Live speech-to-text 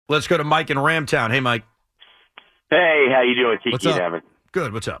Let's go to Mike in Ramtown. Hey, Mike. Hey, how you doing, Tiki What's up? and Evan?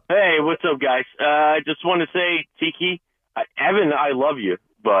 Good. What's up? Hey, what's up, guys? I just want to say, Tiki, Evan, I love you,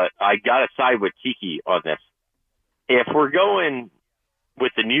 but I got to side with Tiki on this. If we're going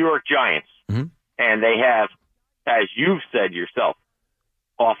with the New York Giants, Mm-hmm. and they have, as you've said yourself,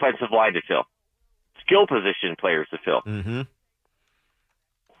 offensive line to fill, skill position players to fill, Mm-hmm.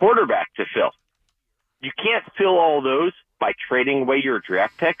 quarterback to fill, you can't fill all those by trading away your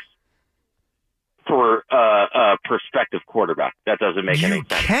draft picks for a prospective quarterback. That doesn't make any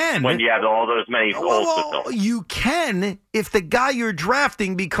sense. You can. When you have all those many holes to fill. You can if the guy you're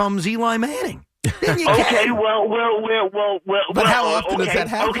drafting becomes Eli Manning. Then you Okay, can. well. But how often does that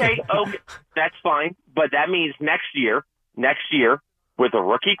happen? Okay, that's fine. But that means next year, with a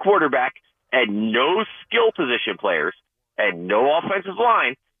rookie quarterback and no skill position players and no offensive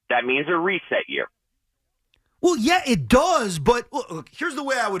line, that means a reset year. Well, yeah, it does, but look, here's the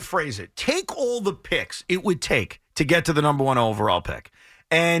way I would phrase it. Take all the picks it would take to get to the number 1 overall pick.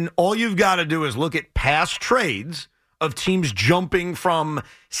 And all you've got to do is look at past trades of teams jumping from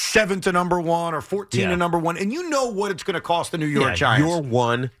 7 to number 1 or 14 to number 1, and you know what it's going to cost the New York Giants. You're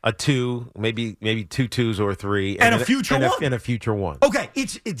 1, a 2, maybe 2 2s or 3. And a future one. And a future one. Okay,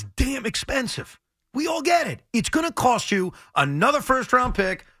 it's damn expensive. We all get it. It's going to cost you another first-round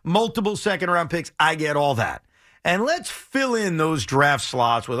pick, multiple second-round picks. I get all that. And let's fill in those draft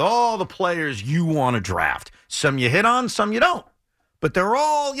slots with all the players you want to draft. Some you hit on, some you don't. But they're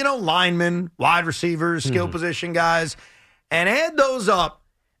all, linemen, wide receivers, skill position guys. And add those up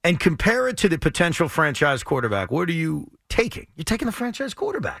and compare it to the potential franchise quarterback. What are you taking? You're taking the franchise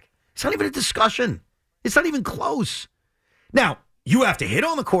quarterback. It's not even a discussion. It's not even close. Now, you have to hit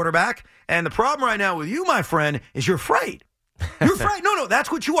on the quarterback. And the problem right now with you, my friend, is you're afraid. You're afraid. No,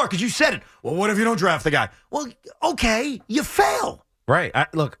 that's what you are because you said it. Well, what if you don't draft the guy? Well, okay, you fail. Right.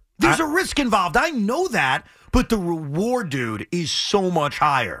 There's a risk involved. I know that, but the reward, dude, is so much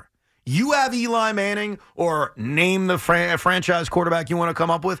higher. You have Eli Manning or name the franchise quarterback you want to come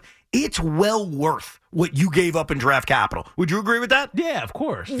up with. It's well worth what you gave up in draft capital. Would you agree with that? Yeah, of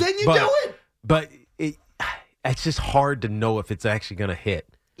course. Then you do it. But it's just hard to know if it's actually going to hit.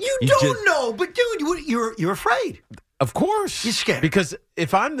 You don't know, but dude, you're afraid. Of course. You're scared. Because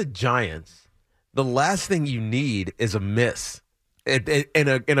if I'm the Giants, the last thing you need is a miss.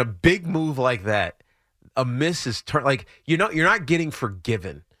 In a big move like that, a miss is you're not getting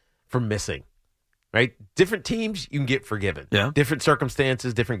forgiven for missing. Right? Different teams, you can get forgiven. Yeah. Different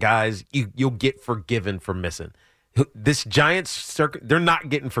circumstances, different guys, you'll get forgiven for missing. This Giants, they're not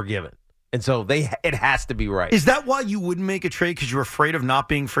getting forgiven. And so it has to be right. Is that why you wouldn't make a trade because you're afraid of not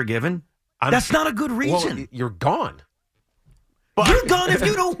being forgiven? That's not a good reason. Well, you're gone. You're gone if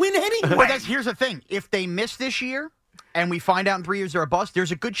you don't win anyway. Well, here's the thing. If they miss this year and we find out in 3 years they're a bust,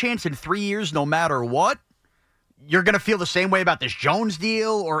 there's a good chance in 3 years, no matter what, you're going to feel the same way about this Jones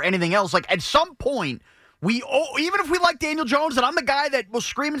deal or anything else. Like, at some point, even if we like Daniel Jones, and I'm the guy that will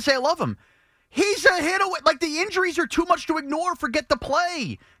scream and say I love him, he's a hit away. Like, the injuries are too much to ignore. Forget the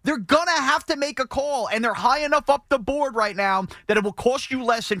play. They're going to have to make a call, and they're high enough up the board right now that it will cost you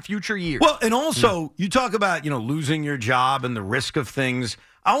less in future years. Well, and also, you talk about, losing your job and the risk of things.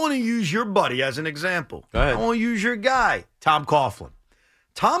 I want to use your buddy as an example. Go ahead. I want to use your guy, Tom Coughlin.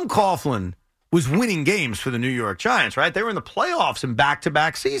 Tom Coughlin was winning games for the New York Giants, right? They were in the playoffs in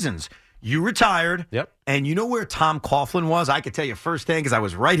back-to-back seasons. You retired. Yep. And you know where Tom Coughlin was? I could tell you firsthand because I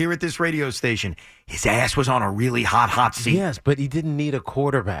was right here at this radio station. His ass was on a really hot seat. Yes, but he didn't need a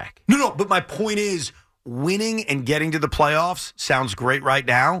quarterback. No, but my point is winning and getting to the playoffs sounds great right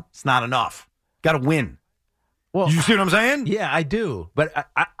now. It's not enough. Got to win. Well, you see what I'm saying? Yeah, I do. But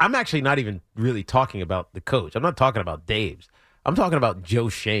I'm actually not even really talking about the coach. I'm not talking about Dave's. I'm talking about Joe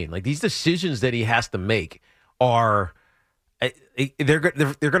Shane. Like, these decisions that he has to make are they're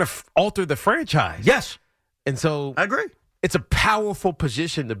going to alter the franchise. Yes. And so I agree. It's a powerful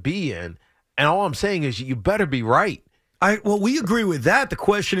position to be in. And all I'm saying is you better be right. Well, we agree with that. The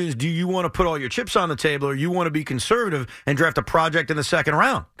question is, do you want to put all your chips on the table or you want to be conservative and draft a project in the second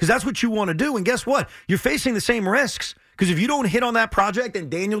round? Because that's what you want to do. And guess what? You're facing the same risks. Because if you don't hit on that project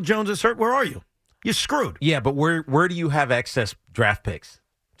and Daniel Jones is hurt, where are you? You're screwed. Yeah, but where do you have excess draft picks?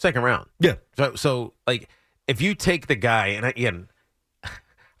 Second round. Yeah. So like, if you take the guy, and again,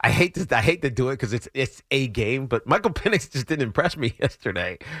 I hate to do it because it's a game, but Michael Penix just didn't impress me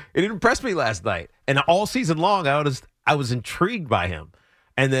yesterday. It didn't impress me last night, and all season long, I was intrigued by him.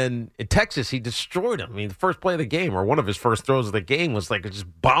 And then in Texas, he destroyed him. I mean, the first play of the game, or one of his first throws of the game, was like just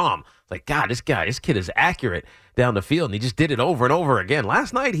bomb. It's like, God, this kid is accurate down the field, and he just did it over and over again.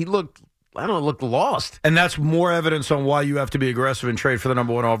 Last night, he looked looked lost. And that's more evidence on why you have to be aggressive and trade for the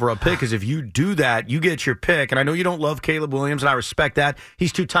number 1 overall pick, because if you do that, you get your pick. And I know you don't love Caleb Williams, and I respect that.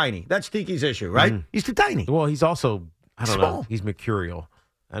 He's too tiny. That's Tiki's issue, right? Mm-hmm. He's too tiny. Well, he's also, I don't know, he's mercurial.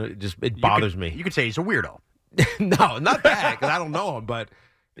 It bothers me. You could say he's a weirdo. No, not that, because I don't know him, but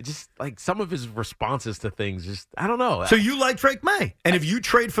it just, like, some of his responses to things, just, I don't know. So you like Drake May. And if you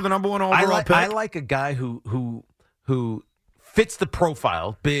trade for the number 1 overall pick? I like a guy who fits the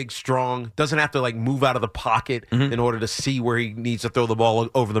profile, big, strong, doesn't have to, like, move out of the pocket in order to see where he needs to throw the ball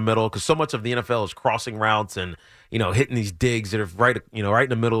over the middle, because so much of the NFL is crossing routes and, hitting these digs that are right in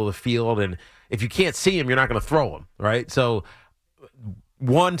the middle of the field. And if you can't see him, you're not going to throw him, right? So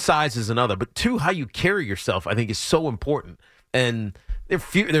one, size is another, but two, how you carry yourself, I think, is so important. And there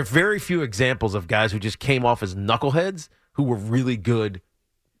are very few examples of guys who just came off as knuckleheads who were really good,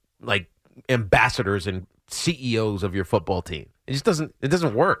 like, ambassadors and CEOs of your football team. It just doesn't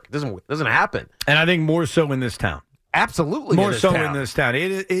work. It doesn't happen. And I think more so in this town. Absolutely. More so in this town.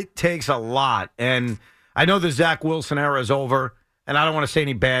 It takes a lot. And I know the Zach Wilson era is over, and I don't want to say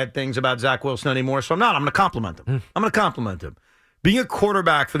any bad things about Zach Wilson anymore, so I'm not. I'm going to compliment him. I'm going to compliment him. Being a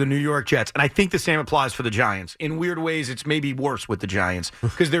quarterback for the New York Jets, and I think the same applies for the Giants. In weird ways, it's maybe worse with the Giants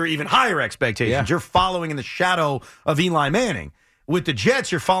because there are even higher expectations. Yeah. You're following in the shadow of Eli Manning. With the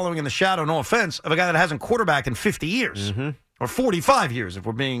Jets, you're following in the shadow, no offense, of a guy that hasn't quarterbacked in 50 years or 45 years, if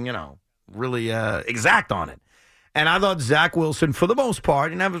we're being, really exact on it. And I thought Zach Wilson, for the most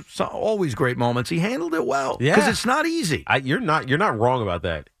part, and have always great moments, he handled it well. Yeah, because it's not easy. You're not wrong about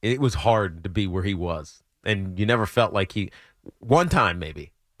that. It was hard to be where he was, and you never felt like he. One time,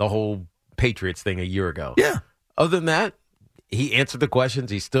 maybe the whole Patriots thing a year ago. Yeah. Other than that, he answered the questions.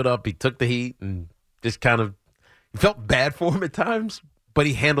 He stood up. He took the heat, and just kind of felt bad for him at times, but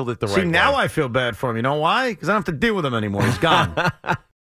he handled it the right way. See, now I feel bad for him. You know why? Because I don't have to deal with him anymore. He's gone.